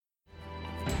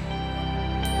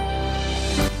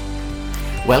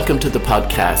Welcome to the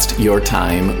podcast, Your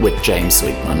Time with James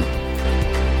Sweetman.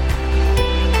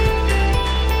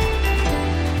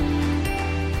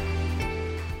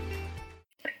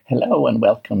 Hello and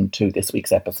welcome to this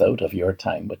week's episode of Your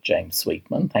Time with James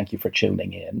Sweetman. Thank you for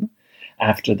tuning in.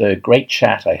 After the great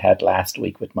chat I had last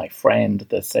week with my friend,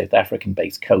 the South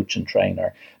African-based coach and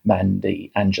trainer,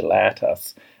 Mandy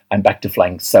Angelatas, I'm back to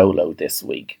flying solo this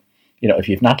week. You know, if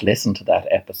you've not listened to that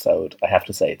episode, I have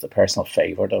to say it's a personal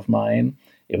favourite of mine.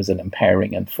 It was an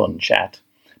empowering and fun chat.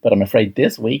 But I'm afraid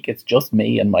this week it's just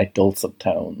me and my dulcet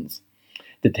tones.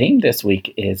 The theme this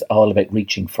week is all about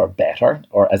reaching for better,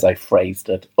 or as I phrased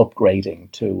it,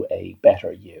 upgrading to a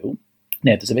better you.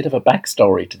 Now, there's a bit of a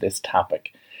backstory to this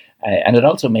topic, and it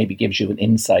also maybe gives you an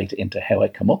insight into how I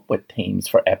come up with themes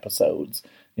for episodes.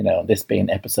 You know, this being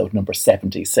episode number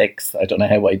 76, I don't know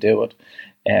how I do it.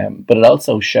 But it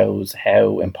also shows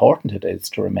how important it is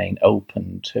to remain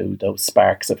open to those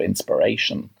sparks of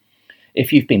inspiration.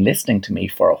 If you've been listening to me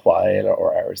for a while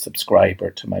or are a subscriber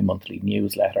to my monthly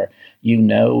newsletter, you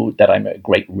know that I'm a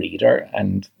great reader,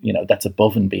 and you know that's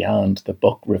above and beyond the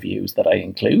book reviews that I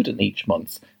include in each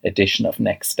month's edition of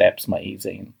Next Steps, my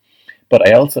e-zine. But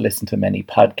I also listen to many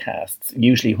podcasts,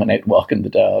 usually when out walking the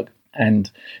dog.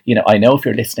 And, you know, I know if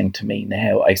you're listening to me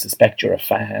now, I suspect you're a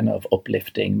fan of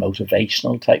uplifting,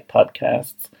 motivational type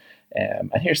podcasts. And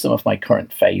here's some of my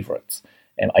current favourites.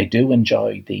 I do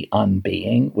enjoy the On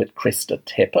Being with Krista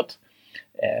Tippett,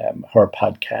 her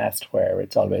podcast where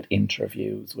it's all about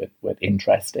interviews with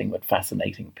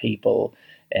fascinating people.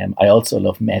 I also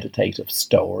love Meditative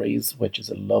Stories, which is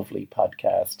a lovely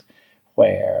podcast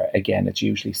where, again, it's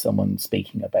usually someone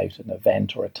speaking about an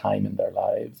event or a time in their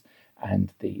lives.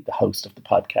 And the host of the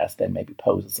podcast then maybe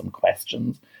poses some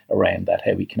questions around that,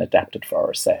 how we can adapt it for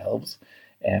ourselves.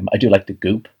 I do like the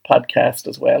Goop podcast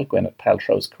as well, Gwyneth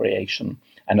Paltrow's creation.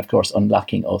 And of course,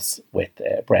 Unlocking Us with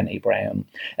Brené Brown.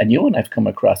 And you and I've come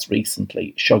across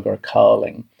recently Sugar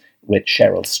Calling with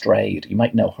Cheryl Strayed. You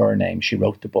might know her name. She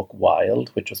wrote the book Wild,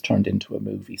 which was turned into a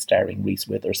movie starring Reese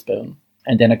Witherspoon.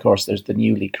 And then, of course, there's the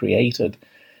newly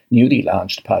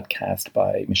launched podcast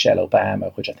by Michelle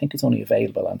Obama, which I think is only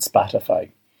available on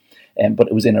Spotify. But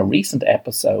it was in a recent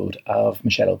episode of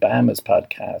Michelle Obama's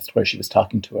podcast where she was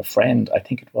talking to a friend, I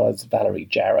think it was Valerie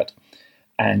Jarrett,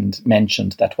 and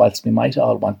mentioned that whilst we might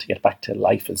all want to get back to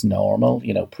life as normal,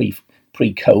 you know,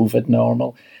 pre-COVID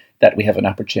normal, that we have an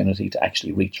opportunity to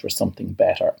actually reach for something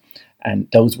better. And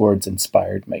those words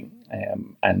inspired me.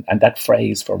 And that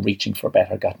phrase for reaching for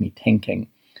better got me thinking.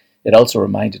 It also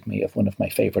reminded me of one of my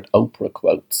favourite Oprah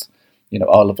quotes. You know,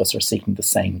 all of us are seeking the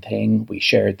same thing. We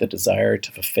share the desire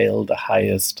to fulfill the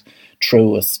highest,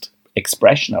 truest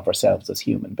expression of ourselves as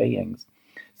human beings.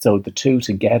 So the two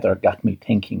together got me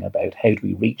thinking about how do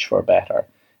we reach for better.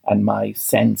 And my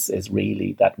sense is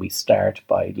really that we start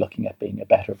by looking at being a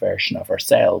better version of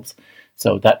ourselves.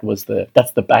 So that's the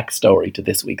backstory to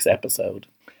this week's episode.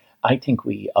 I think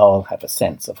we all have a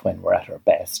sense of when we're at our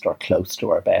best or close to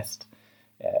our best.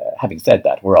 Having said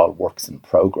that, we're all works in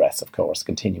progress, of course,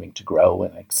 continuing to grow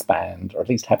and expand, or at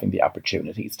least having the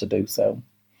opportunities to do so.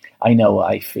 I know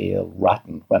I feel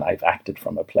rotten when I've acted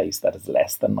from a place that is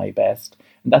less than my best.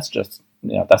 And that's just,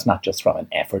 you know, that's not just from an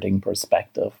efforting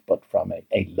perspective, but from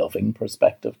a loving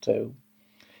perspective too.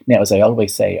 Now, as I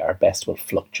always say, our best will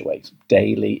fluctuate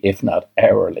daily, if not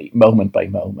hourly, moment by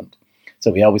moment.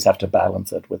 So we always have to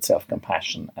balance it with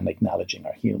self-compassion and acknowledging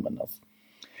our humanness.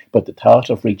 But the thought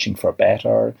of reaching for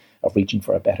better, of reaching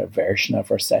for a better version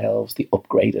of ourselves, the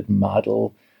upgraded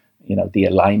model, you know, the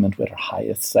alignment with our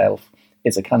highest self,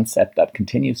 is a concept that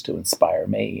continues to inspire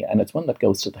me. And it's one that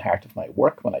goes to the heart of my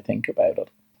work when I think about it.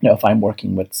 You know, if I'm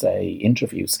working with, say,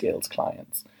 interview skills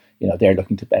clients, you know, they're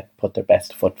looking to put their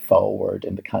best foot forward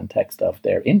in the context of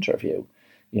their interview,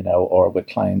 you know, or with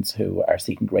clients who are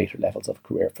seeking greater levels of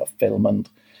career fulfillment.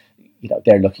 You know,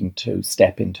 they're looking to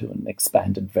step into an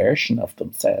expanded version of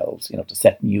themselves, you know, to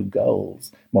set new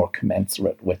goals more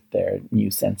commensurate with their new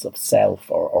sense of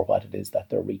self or what it is that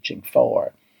they're reaching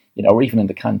for. You know, or even in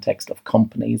the context of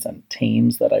companies and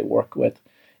teams that I work with,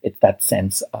 it's that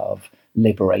sense of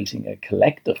liberating a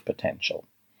collective potential.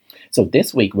 So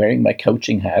this week, wearing my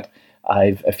coaching hat,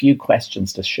 I've a few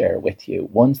questions to share with you,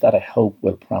 ones that I hope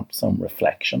will prompt some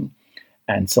reflection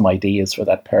and some ideas for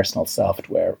that personal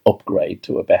software upgrade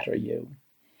to a better you.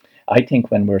 I think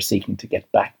when we're seeking to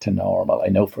get back to normal, I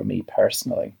know for me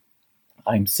personally,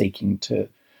 I'm seeking to,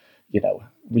 you know,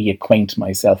 reacquaint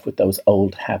myself with those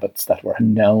old habits that were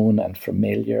known and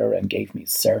familiar and gave me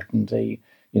certainty,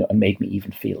 you know, and made me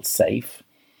even feel safe.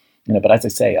 But as I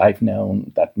say, I've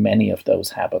known that many of those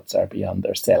habits are beyond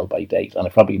their sell-by date, and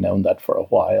I've probably known that for a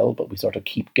while, but we sort of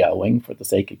keep going for the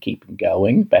sake of keeping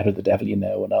going. Better the devil you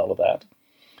know, and all of that.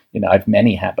 I've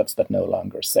many habits that no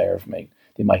longer serve me.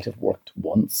 They might have worked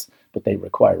once, but they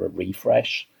require a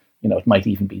refresh. It might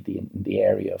even be in the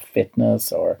area of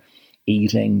fitness or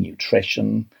eating,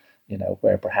 nutrition.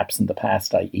 Where perhaps in the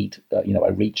past I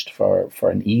reached for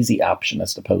an easy option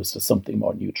as opposed to something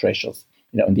more nutritious.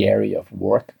 In the area of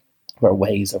work, where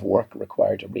ways of work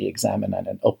require to re-examine and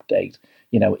an update.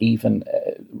 Even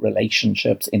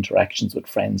relationships, interactions with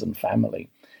friends and family.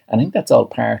 I think that's all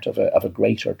part of a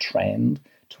greater trend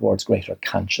towards greater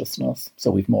consciousness.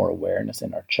 So we've more awareness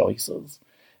in our choices.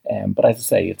 But as I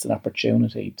say, it's an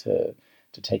opportunity to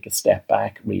take a step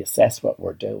back, reassess what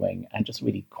we're doing, and just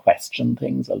really question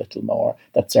things a little more.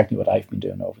 That's certainly what I've been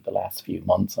doing over the last few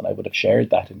months, and I would have shared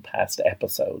that in past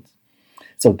episodes.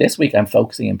 So this week I'm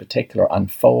focusing in particular on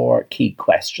 4 key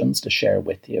questions to share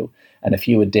with you, and a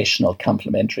few additional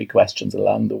complementary questions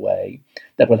along the way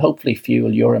that will hopefully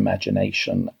fuel your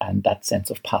imagination and that sense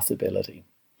of possibility.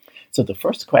 So the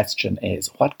first question is,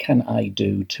 what can I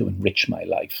do to enrich my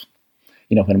life?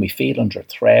 When we feel under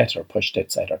threat or pushed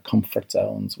outside our comfort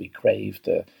zones, we crave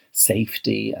the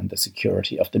safety and the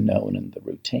security of the known and the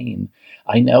routine.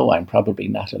 I know I'm probably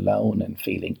not alone in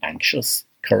feeling anxious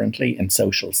currently in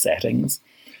social settings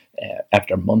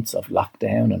after months of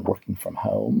lockdown and working from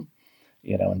home.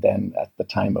 And then at the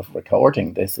time of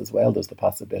recording this as well, there's the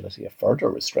possibility of further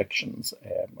restrictions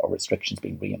or restrictions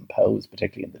being reimposed,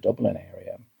 particularly in the Dublin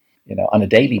area. On a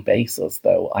daily basis,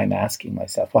 though, I'm asking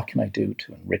myself, what can I do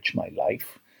to enrich my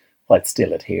life while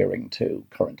still adhering to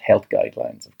current health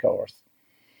guidelines, of course?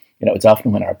 It's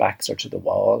often when our backs are to the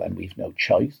wall and we've no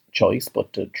choice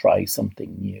but to try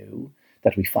something new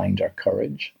that we find our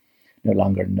courage. No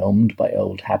longer numbed by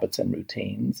old habits and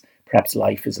routines, perhaps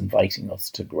life is inviting us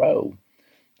to grow.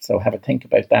 So have a think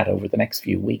about that over the next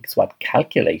few weeks. What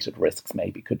calculated risks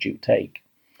maybe could you take?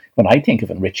 When I think of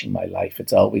enriching my life,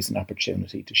 it's always an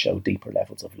opportunity to show deeper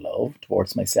levels of love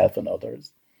towards myself and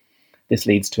others. This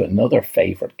leads to another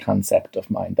favourite concept of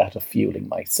mine, that of fueling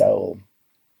my soul,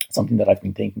 something that I've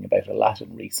been thinking about a lot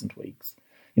in recent weeks.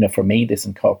 For me, this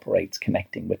incorporates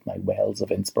connecting with my wells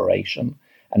of inspiration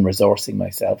and resourcing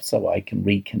myself so I can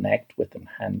reconnect with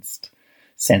enhanced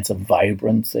sense of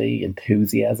vibrancy,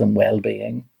 enthusiasm,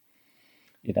 well-being.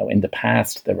 In the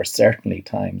past, there were certainly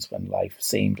times when life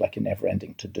seemed like a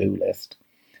never-ending to-do list.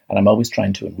 And I'm always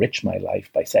trying to enrich my life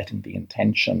by setting the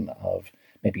intention of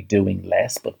maybe doing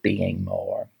less, but being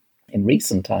more. In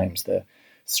recent times, the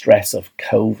stress of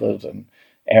COVID and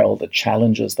all the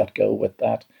challenges that go with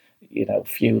that,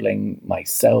 fueling my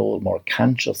soul more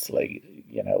consciously,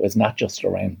 is not just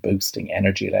around boosting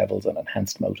energy levels and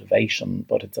enhanced motivation,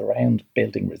 but it's around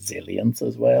building resilience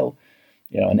as well.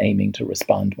 And aiming to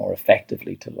respond more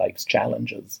effectively to life's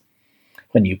challenges.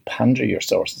 When you ponder your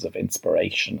sources of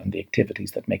inspiration and the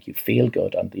activities that make you feel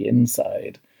good on the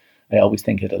inside, I always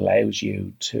think it allows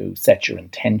you to set your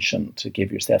intention to give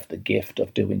yourself the gift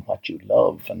of doing what you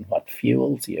love and what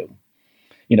fuels you.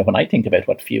 When I think about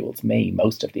what fuels me,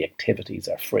 most of the activities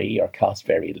are free or cost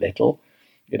very little,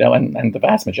 and the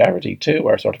vast majority too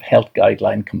are sort of health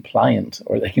guideline compliant,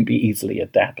 or they can be easily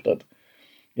adapted.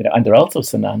 And they're also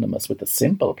synonymous with the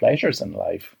simple pleasures in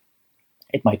life.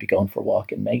 It might be going for a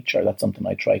walk in nature. That's something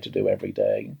I try to do every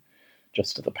day,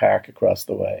 just to the park across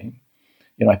the way.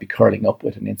 I'd be curling up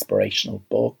with an inspirational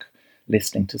book,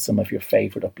 listening to some of your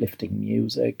favorite uplifting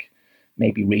music,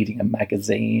 maybe reading a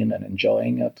magazine and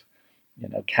enjoying it,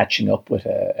 catching up with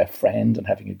a friend and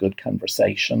having a good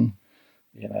conversation,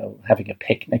 having a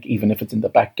picnic, even if it's in the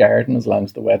back garden, as long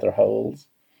as the weather holds.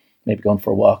 Maybe going for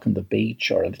a walk on the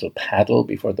beach or a little paddle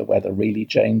before the weather really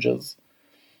changes.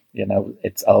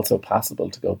 It's also possible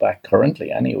to go back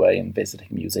currently anyway and visiting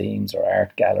museums or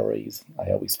art galleries. I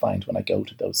always find when I go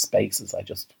to those spaces, I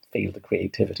just feel the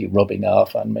creativity rubbing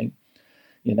off on me.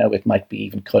 It might be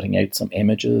even cutting out some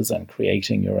images and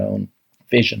creating your own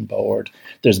vision board.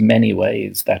 There's many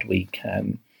ways that we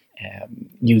can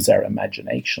use our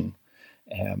imagination.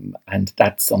 And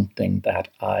that's something that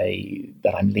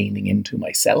I'm leaning into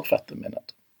myself at the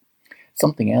minute.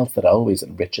 Something else that always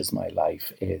enriches my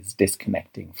life is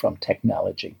disconnecting from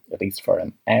technology, at least for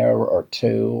an hour or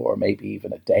two, or maybe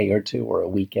even a day or two, or a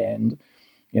weekend.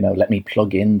 Let me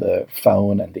plug in the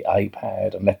phone and the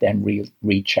iPad and let them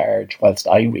recharge whilst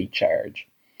I recharge.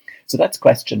 So that's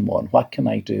question 1. What can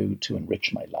I do to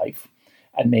enrich my life?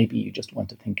 And maybe you just want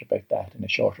to think about that in a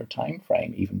shorter time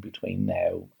frame, even between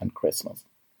now and Christmas.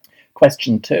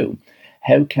 Question 2,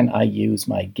 how can I use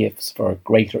my gifts for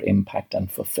greater impact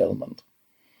and fulfillment?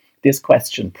 This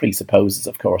question presupposes,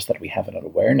 of course, that we have an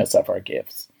awareness of our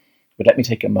gifts. But let me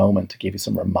take a moment to give you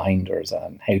some reminders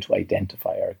on how to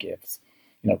identify our gifts.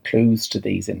 Clues to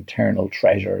these internal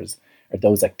treasures are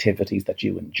those activities that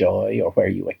you enjoy or where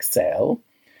you excel.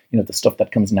 The stuff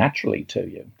that comes naturally to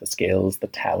you, the skills, the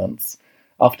talents.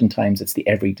 Oftentimes it's the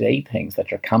everyday things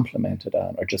that you're complimented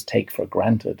on or just take for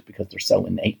granted because they're so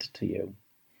innate to you.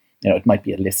 It might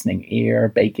be a listening ear,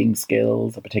 baking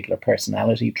skills, a particular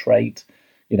personality trait,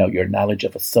 your knowledge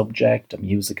of a subject, a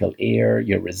musical ear,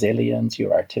 your resilience,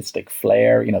 your artistic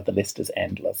flair, the list is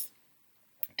endless.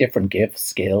 Different gifts,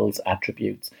 skills,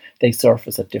 attributes, they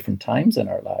surface at different times in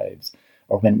our lives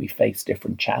or when we face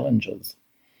different challenges.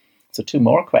 So 2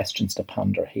 more questions to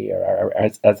ponder here are,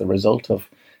 as a result of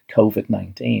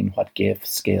COVID-19, what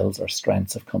gifts, skills, or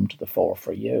strengths have come to the fore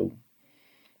for you?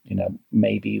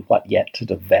 Maybe what yet to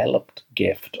developed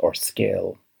gift or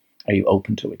skill are you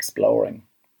open to exploring?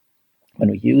 When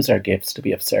we use our gifts to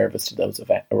be of service to those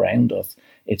around us,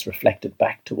 it's reflected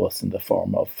back to us in the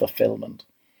form of fulfillment.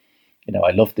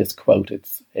 I love this quote.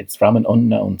 It's from an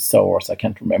unknown source. I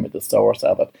can't remember the source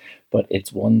of it, but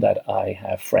it's one that I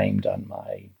have framed on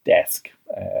my desk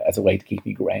as a way to keep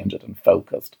me grounded and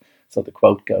focused. So the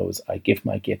quote goes, "I give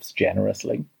my gifts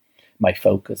generously. My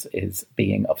focus is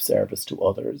being of service to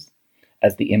others.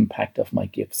 As the impact of my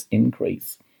gifts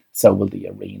increase, so will the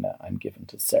arena I'm given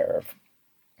to serve."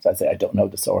 So I say I don't know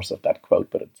the source of that quote,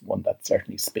 but it's one that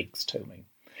certainly speaks to me.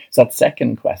 So that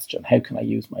second question, how can I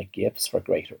use my gifts for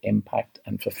greater impact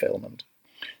and fulfillment?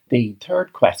 The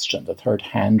third question, the third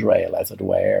handrail, as it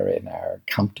were, in our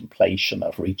contemplation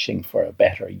of reaching for a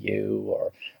better you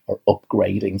or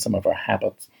upgrading some of our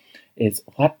habits is,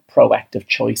 what proactive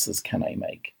choices can I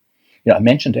make? I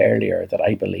mentioned earlier that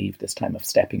I believe this time of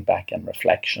stepping back and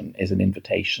reflection is an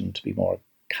invitation to be more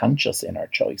conscious in our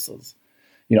choices.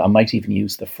 I might even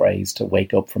use the phrase to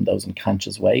wake up from those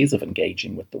unconscious ways of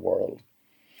engaging with the world.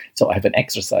 So I have an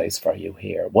exercise for you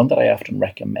here, one that I often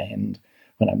recommend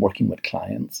when I'm working with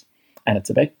clients, and it's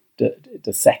about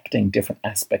dissecting different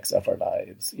aspects of our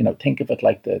lives. Think of it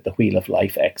like the Wheel of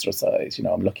Life exercise.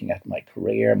 I'm looking at my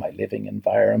career, my living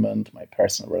environment, my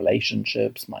personal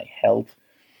relationships, my health.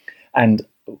 And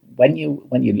when you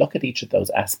look at each of those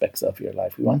aspects of your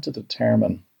life, we want to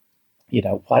determine,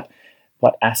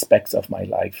 what aspects of my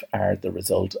life are the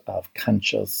result of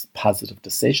conscious, positive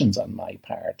decisions on my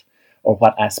part, or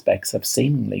what aspects have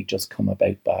seemingly just come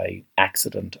about by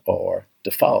accident or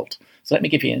default. So let me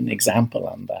give you an example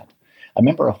on that. I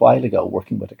remember a while ago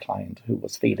working with a client who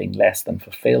was feeling less than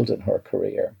fulfilled in her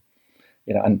career.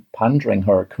 And pondering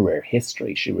her career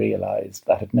history, she realized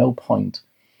that at no point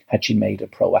had she made a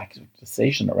proactive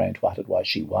decision around what it was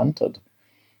she wanted.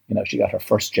 She got her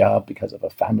first job because of a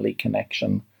family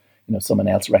connection. Someone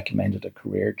else recommended a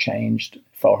career change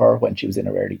for her when she was in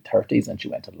her early 30s and she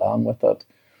went along with it.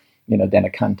 Then a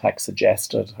contact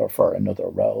suggested her for another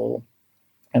role.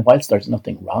 And whilst there's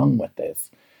nothing wrong with this,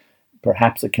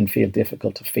 perhaps it can feel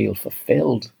difficult to feel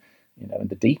fulfilled, in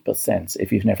the deepest sense,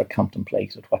 if you've never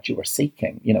contemplated what you were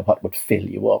seeking, what would fill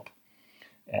you up.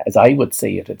 As I would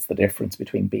see it, it's the difference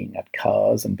between being at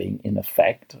cause and being in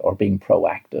effect, or being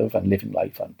proactive and living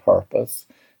life on purpose,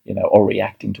 or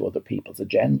reacting to other people's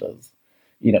agendas.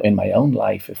 In my own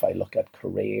life, if I look at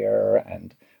career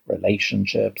and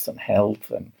relationships and health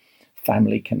and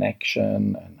family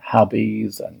connection and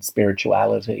hobbies and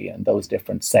spirituality and those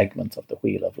different segments of the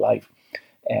Wheel of Life,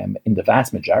 in the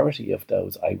vast majority of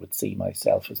those, I would see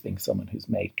myself as being someone who's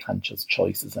made conscious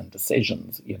choices and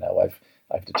decisions.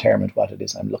 I've determined what it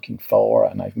is I'm looking for,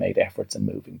 and I've made efforts in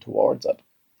moving towards it.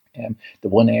 The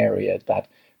one area that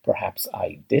perhaps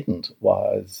I didn't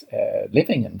was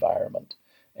living environment,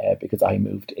 because I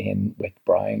moved in with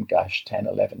Brian, 10,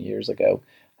 11 years ago,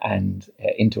 and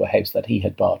into a house that he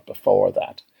had bought before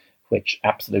that, which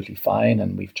absolutely fine,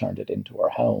 and we've turned it into our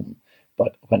home.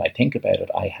 But when I think about it,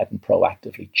 I hadn't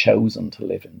proactively chosen to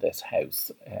live in this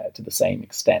house to the same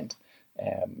extent.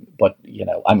 But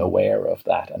I'm aware of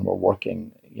that, and we're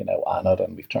working, on it,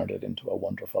 and we've turned it into a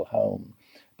wonderful home.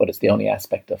 But it's the only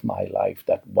aspect of my life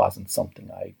that wasn't something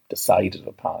I decided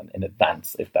upon in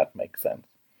advance, if that makes sense.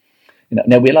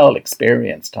 Now we'll all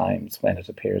experience times when it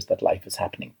appears that life is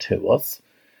happening to us,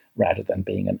 rather than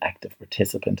being an active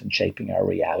participant in shaping our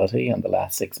reality. And the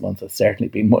last 6 months has certainly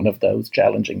been one of those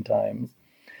challenging times.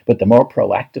 But the more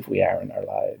proactive we are in our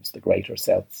lives, the greater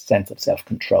sense of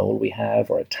self-control we have,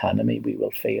 or autonomy we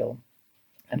will feel.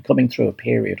 And coming through a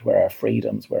period where our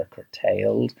freedoms were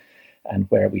curtailed and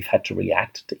where we've had to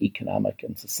react to economic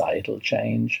and societal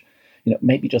change,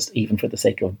 maybe just even for the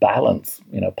sake of balance,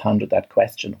 ponder that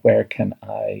question, where can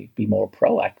I be more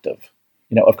proactive?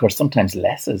 Of course, sometimes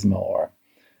less is more.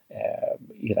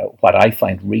 What I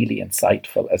find really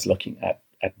insightful is looking at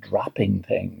dropping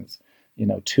things.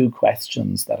 Two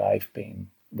questions that I've been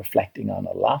reflecting on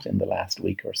a lot in the last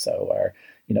week or so are,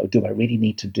 do I really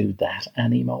need to do that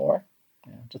anymore?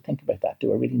 Just think about that.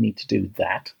 Do I really need to do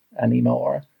that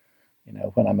anymore?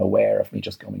 When I'm aware of me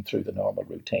just going through the normal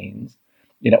routines,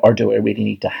 or do I really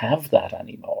need to have that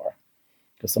anymore?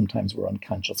 Because sometimes we're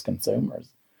unconscious consumers.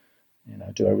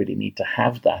 Do I really need to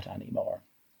have that anymore?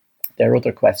 There are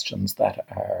other questions that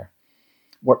are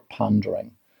worth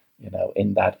pondering,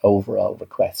 in that overall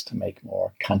request to make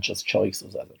more conscious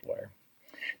choices, as it were.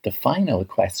 The final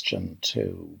question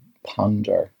to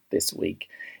ponder this week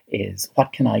is,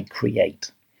 what can I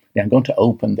create? Now, I'm going to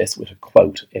open this with a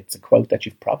quote. It's a quote that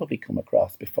you've probably come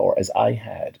across before, as I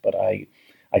had, but I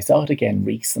saw it again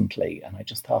recently, and I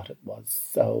just thought it was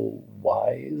so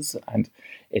wise. And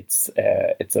it's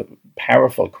a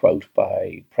powerful quote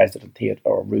by President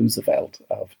Theodore Roosevelt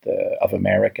of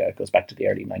America. It goes back to the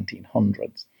early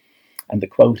 1900s. And the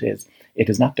quote is, "It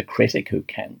is not the critic who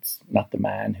counts, not the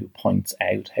man who points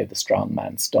out how the strong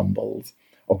man stumbles,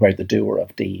 or where the doer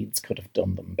of deeds could have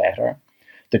done them better.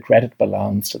 The credit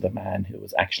belongs to the man who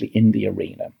was actually in the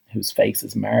arena, whose face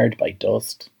is marred by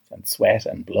dust and sweat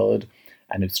and blood,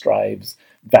 and who strives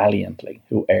valiantly,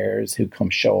 who errs, who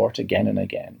comes short again and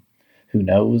again, who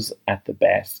at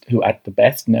the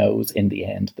best knows in the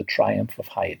end the triumph of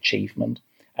high achievement,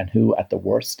 and who at the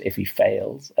worst, if he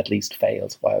fails, at least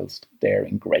fails whilst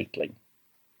daring greatly."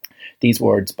 These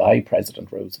words by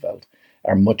President Roosevelt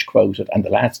are much quoted, and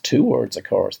the last two words, of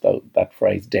course, though, that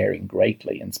phrase "daring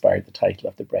greatly," inspired the title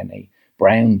of the Brené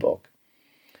Brown book.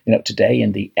 Today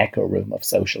in the echo room of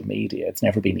social media, it's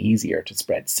never been easier to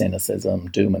spread cynicism,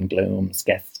 doom and gloom,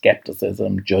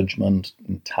 skepticism, judgment,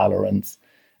 intolerance,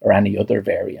 or any other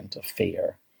variant of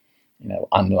fear.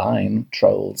 Online,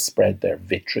 trolls spread their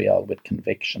vitriol with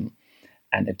conviction,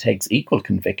 and it takes equal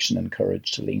conviction and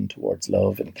courage to lean towards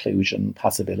love, inclusion,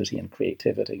 possibility, and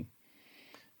creativity.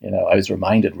 I was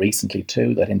reminded recently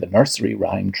too that in the nursery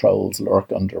rhyme, trolls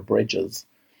lurk under bridges.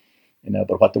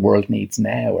 But what the world needs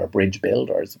now are bridge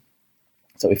builders.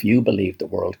 So if you believe the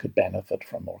world could benefit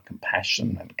from more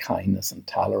compassion and kindness and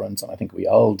tolerance, and I think we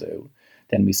all do,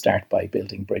 then we start by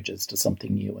building bridges to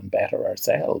something new and better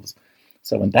ourselves.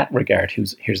 So in that regard,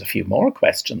 here's a few more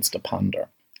questions to ponder.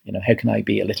 How can I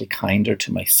be a little kinder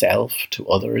to myself, to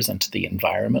others, and to the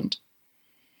environment?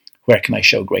 Where can I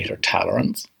show greater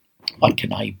tolerance? What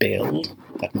can I build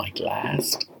that might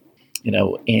last?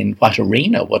 In what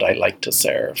arena would I like to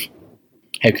serve?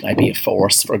 How can I be a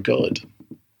force for good?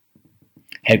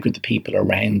 How could the people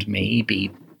around me be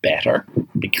better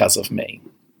because of me?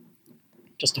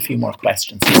 Just a few more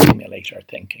questions to stimulate our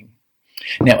thinking.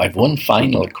 Now, I've one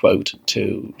final quote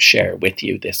to share with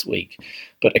you this week,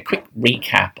 but a quick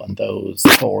recap on those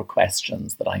 4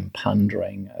 questions that I'm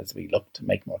pondering as we look to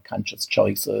make more conscious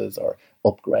choices or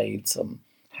upgrade some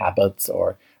habits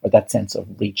or that sense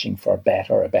of reaching for a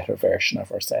better version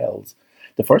of ourselves.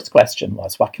 The first question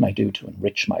was, what can I do to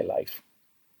enrich my life?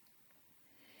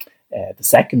 The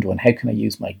second one, how can I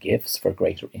use my gifts for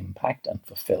greater impact and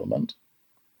fulfillment?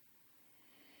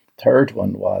 Third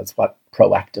one was, what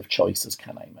proactive choices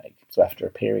can I make? So after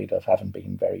a period of having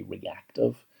been very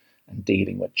reactive and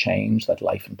dealing with change that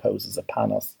life imposes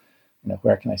upon us,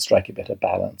 where can I strike a bit of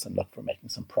balance and look for making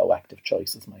some proactive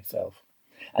choices myself?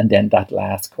 And then that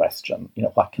last question,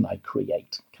 what can I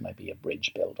create? Can I be a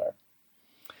bridge builder?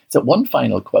 So one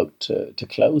final quote to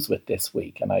close with this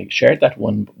week, and I shared that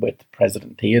one with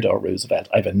President Theodore Roosevelt.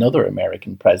 I have another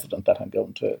American president that I'm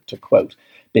going to quote,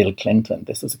 Bill Clinton.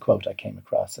 This is a quote I came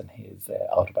across in his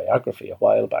autobiography a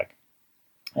while back.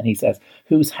 And he says,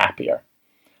 "Who's happier,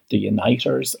 the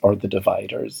uniters or the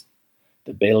dividers,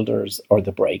 the builders or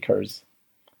the breakers,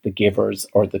 the givers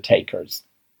or the takers?"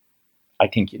 I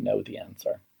think you know the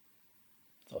answer.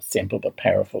 So a simple but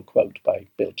powerful quote by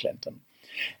Bill Clinton.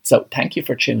 So thank you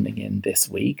for tuning in this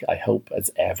week. I hope,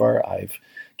 as ever, I've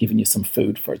given you some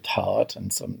food for thought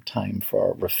and some time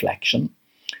for reflection.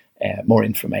 More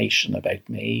information about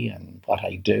me and what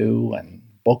I do and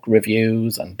book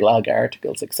reviews and blog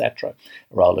articles, etc.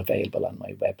 are all available on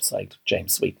my website,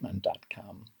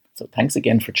 jamessweetman.com. So thanks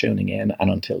again for tuning in,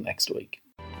 and until next week.